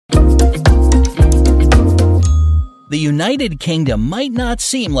The United Kingdom might not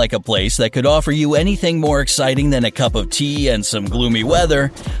seem like a place that could offer you anything more exciting than a cup of tea and some gloomy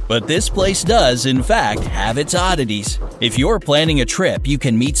weather, but this place does, in fact, have its oddities. If you're planning a trip, you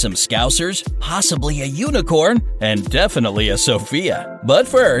can meet some Scousers, possibly a unicorn, and definitely a Sophia. But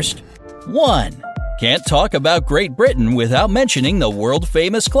first, 1. Can't talk about Great Britain without mentioning the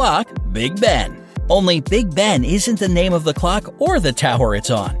world-famous clock, Big Ben. Only Big Ben isn't the name of the clock or the tower it's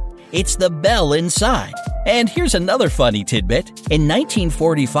on. It's the bell inside. And here's another funny tidbit. In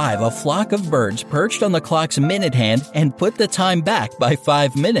 1945, a flock of birds perched on the clock's minute hand and put the time back by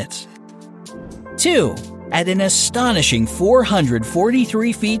 5 minutes. 2. At an astonishing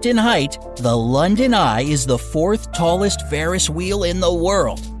 443 feet in height, the London Eye is the 4th tallest Ferris wheel in the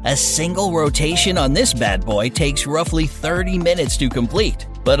world. A single rotation on this bad boy takes roughly 30 minutes to complete.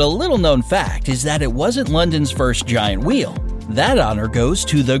 But a little-known fact is that it wasn't London's first giant wheel. That honor goes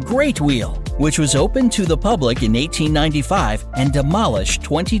to the Great Wheel, which was opened to the public in 1895 and demolished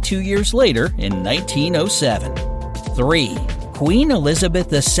 22 years later in 1907. 3. Queen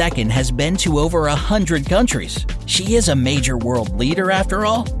Elizabeth II has been to over 100 countries. She is a major world leader after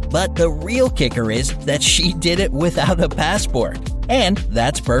all, but the real kicker is that she did it without a passport. And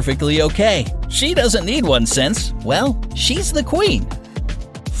that's perfectly okay. She doesn't need one since, well, she's the queen.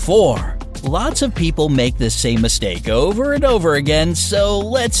 4. Lots of people make the same mistake over and over again, so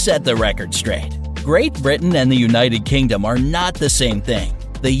let's set the record straight. Great Britain and the United Kingdom are not the same thing.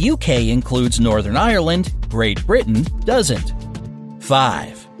 The UK includes Northern Ireland, Great Britain doesn't.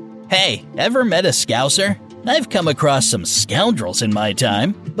 5. Hey, ever met a Scouser? I've come across some scoundrels in my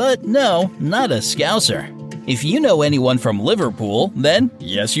time, but no, not a Scouser. If you know anyone from Liverpool, then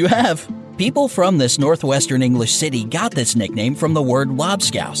yes you have. People from this northwestern English city got this nickname from the word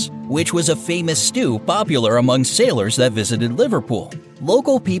lobscouse, which was a famous stew popular among sailors that visited Liverpool.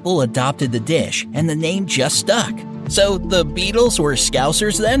 Local people adopted the dish, and the name just stuck. So the Beatles were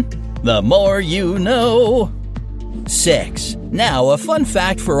Scousers then? The more you know. 6. Now, a fun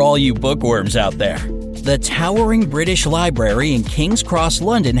fact for all you bookworms out there. The towering British Library in King's Cross,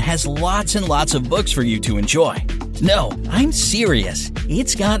 London has lots and lots of books for you to enjoy. No, I'm serious.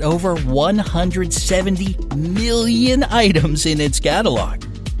 It's got over 170 million items in its catalog.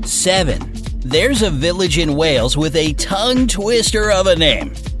 7. There's a village in Wales with a tongue twister of a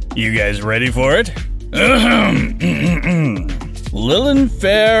name. You guys ready for it?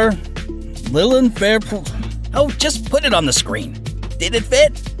 Lillinfair. Oh, just put it on the screen. Did it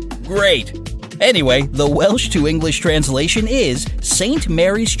fit? Great. Anyway, the Welsh to English translation is St.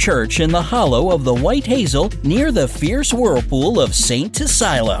 Mary's Church in the hollow of the White Hazel near the fierce whirlpool of St.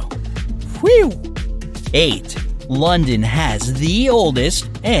 Tassilo. Whew! 8. London has the oldest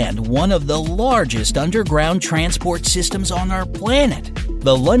and one of the largest underground transport systems on our planet.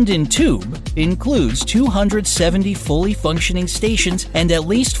 The London Tube includes 270 fully functioning stations and at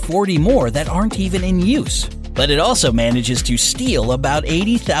least 40 more that aren't even in use. But it also manages to steal about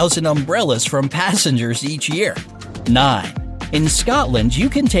 80,000 umbrellas from passengers each year. 9. In Scotland, you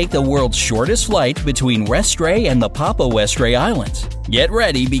can take the world's shortest flight between Westray and the Papa Westray Islands. Get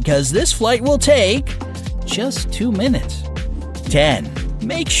ready because this flight will take just 2 minutes. 10.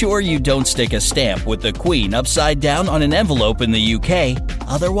 Make sure you don't stick a stamp with the Queen upside down on an envelope in the UK,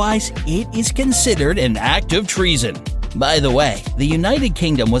 otherwise it is considered an act of treason. By the way, the United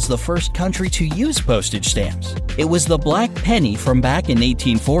Kingdom was the first country to use postage stamps. It was the black penny from back in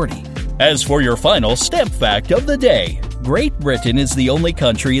 1840. As for your final stamp fact of the day, Great Britain is the only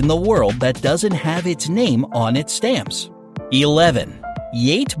country in the world that doesn't have its name on its stamps. 11.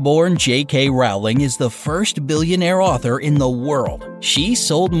 Yate-born J.K. Rowling is the first billionaire author in the world. She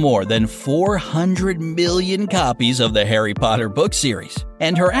sold more than 400 million copies of the Harry Potter book series,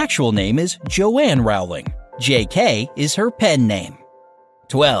 and her actual name is Joanne Rowling. J.K. is her pen name.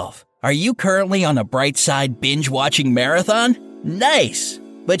 12. Are you currently on a Brightside binge-watching marathon? Nice!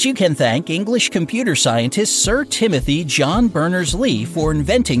 But you can thank English computer scientist Sir Timothy John Berners-Lee for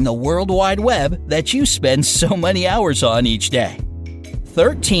inventing the World Wide Web that you spend so many hours on each day.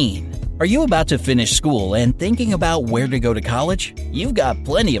 13. Are you about to finish school and thinking about where to go to college? You've got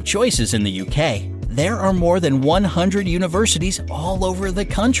plenty of choices in the UK. There are more than 100 universities all over the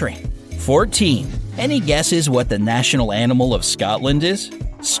country. 14. Any guesses what the national animal of Scotland is?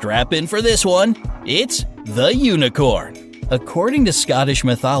 Strap in for this one. It's the unicorn. According to Scottish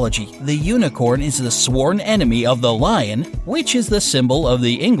mythology, the unicorn is the sworn enemy of the lion, which is the symbol of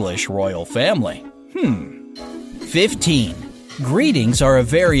the English royal family. 15. Greetings are a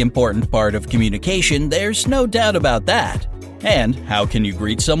very important part of communication, there's no doubt about that. And how can you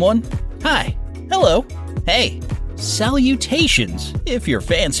greet someone? Hi, hello, hey, salutations, if you're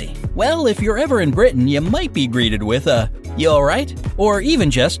fancy. Well, if you're ever in Britain, you might be greeted with a, "You alright?" Or even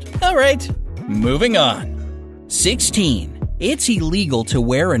just, "Alright." Moving on. 16. It's illegal to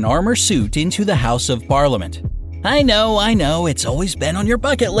wear an armor suit into the House of Parliament. I know, it's always been on your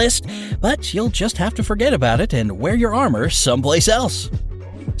bucket list, but you'll just have to forget about it and wear your armor someplace else.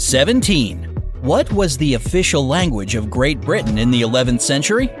 17. What was the official language of Great Britain in the 11th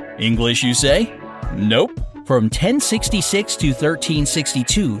century? English, you say? Nope. From 1066 to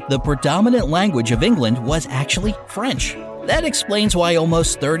 1362, the predominant language of England was actually French. That explains why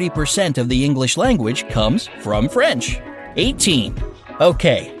almost 30% of the English language comes from French. 18.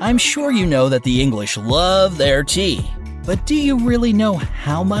 Okay, I'm sure you know that the English love their tea. But do you really know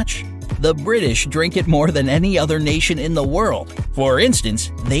how much? The British drink it more than any other nation in the world. For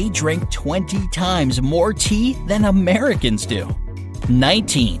instance, they drink 20 times more tea than Americans do.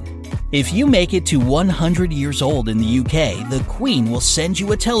 19. If you make it to 100 years old in the UK, the Queen will send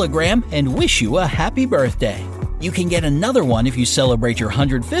you a telegram and wish you a happy birthday. You can get another one if you celebrate your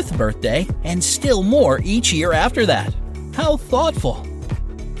 105th birthday, and still more each year after that. How thoughtful.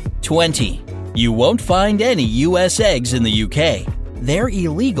 20. You won't find any US eggs in the UK. They're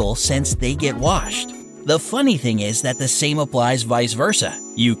illegal since they get washed. The funny thing is that the same applies vice versa.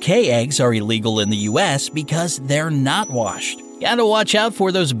 UK eggs are illegal in the US because they're not washed. Gotta watch out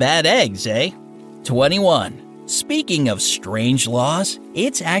for those bad eggs, eh? 21. Speaking of strange laws,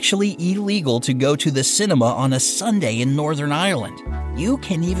 it's actually illegal to go to the cinema on a Sunday in Northern Ireland. You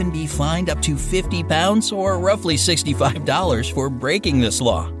can even be fined up to £50 or roughly $65 for breaking this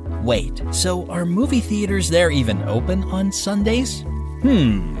law. Wait, so are movie theaters there even open on Sundays?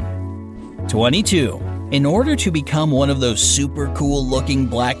 22. In order to become one of those super cool looking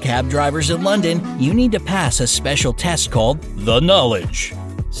black cab drivers in London, you need to pass a special test called the Knowledge.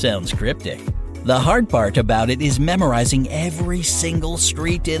 Sounds cryptic. The hard part about it is memorizing every single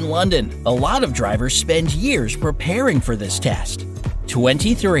street in London. A lot of drivers spend years preparing for this test.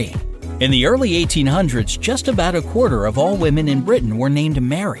 23. In the early 1800s, just about a quarter of all women in Britain were named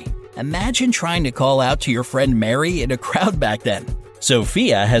Mary. Imagine trying to call out to your friend Mary in a crowd back then.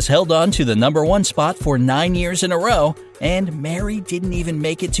 Sophia has held on to the number 1 spot for 9 years in a row, and Mary didn't even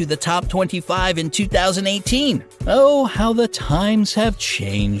make it to the top 25 in 2018. Oh, how the times have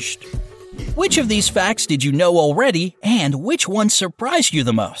changed. Which of these facts did you know already, and which one surprised you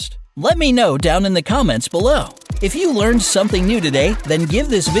the most? Let me know down in the comments below. If you learned something new today, then give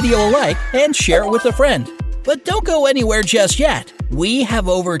this video a like and share it with a friend. But don't go anywhere just yet. We have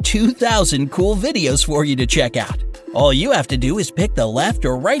over 2,000 cool videos for you to check out. All you have to do is pick the left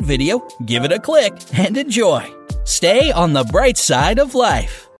or right video, give it a click, and enjoy. Stay on the bright side of life.